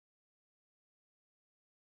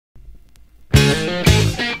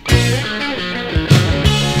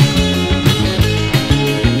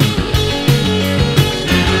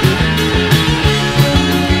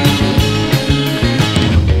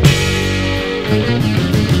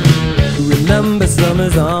Remember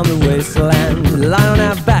summers on the wasteland, lying on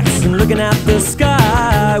our backs and looking at the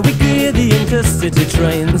sky. We could hear the intercity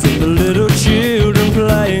trains and the little children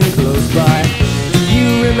playing close by. Do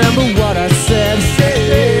you remember what I said?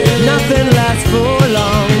 Nothing lasts for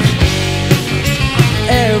long,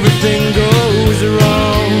 everything goes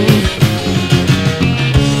wrong.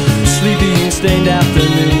 Sleepy and stained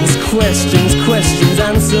afternoons, questions,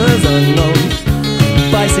 answers unknown.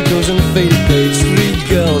 Bicycles and faded page, 3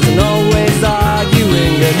 girls and always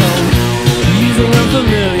arguing at home. Using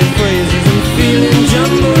unfamiliar phrases and feeling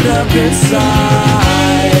jumbled up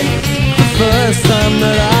inside. The first time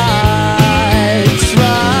that I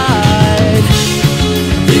tried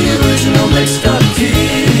the original mixed up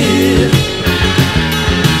kid.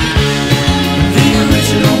 The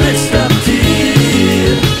original mixed up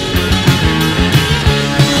kid.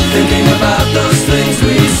 Thinking about those things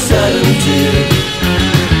we said and did.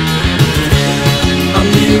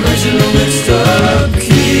 Original mixed up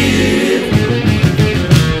kid.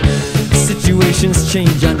 Situations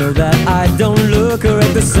change, I know that. I don't look or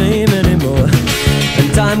act the same anymore,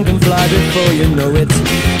 and time can fly before you know it.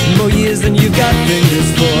 More years than you've got fingers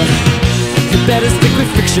for. You better stick with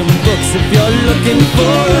fiction books if you're looking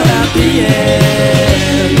for a happy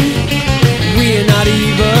end. We're not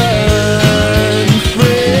even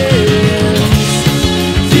friends.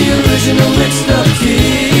 The original mixed up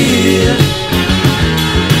kid.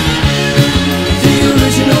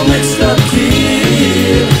 Original mixed up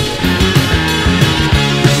kid.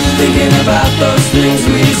 Thinking about those things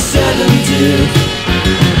we said and did.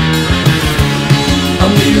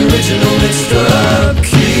 I'm the original mixed up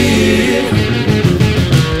kid.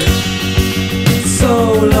 So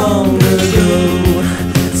long ago,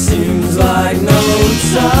 seems like no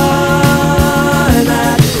time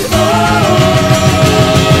at all.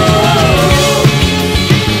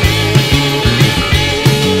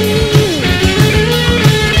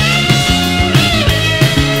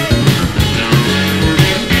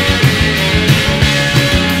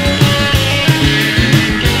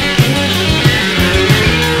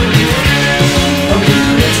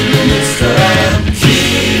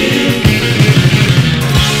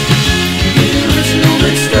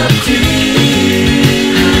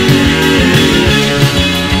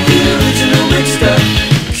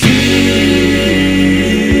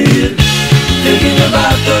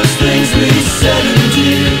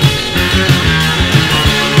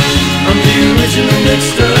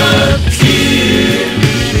 Mixed up kid.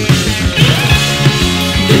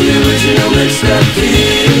 The original mixed up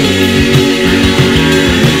kid.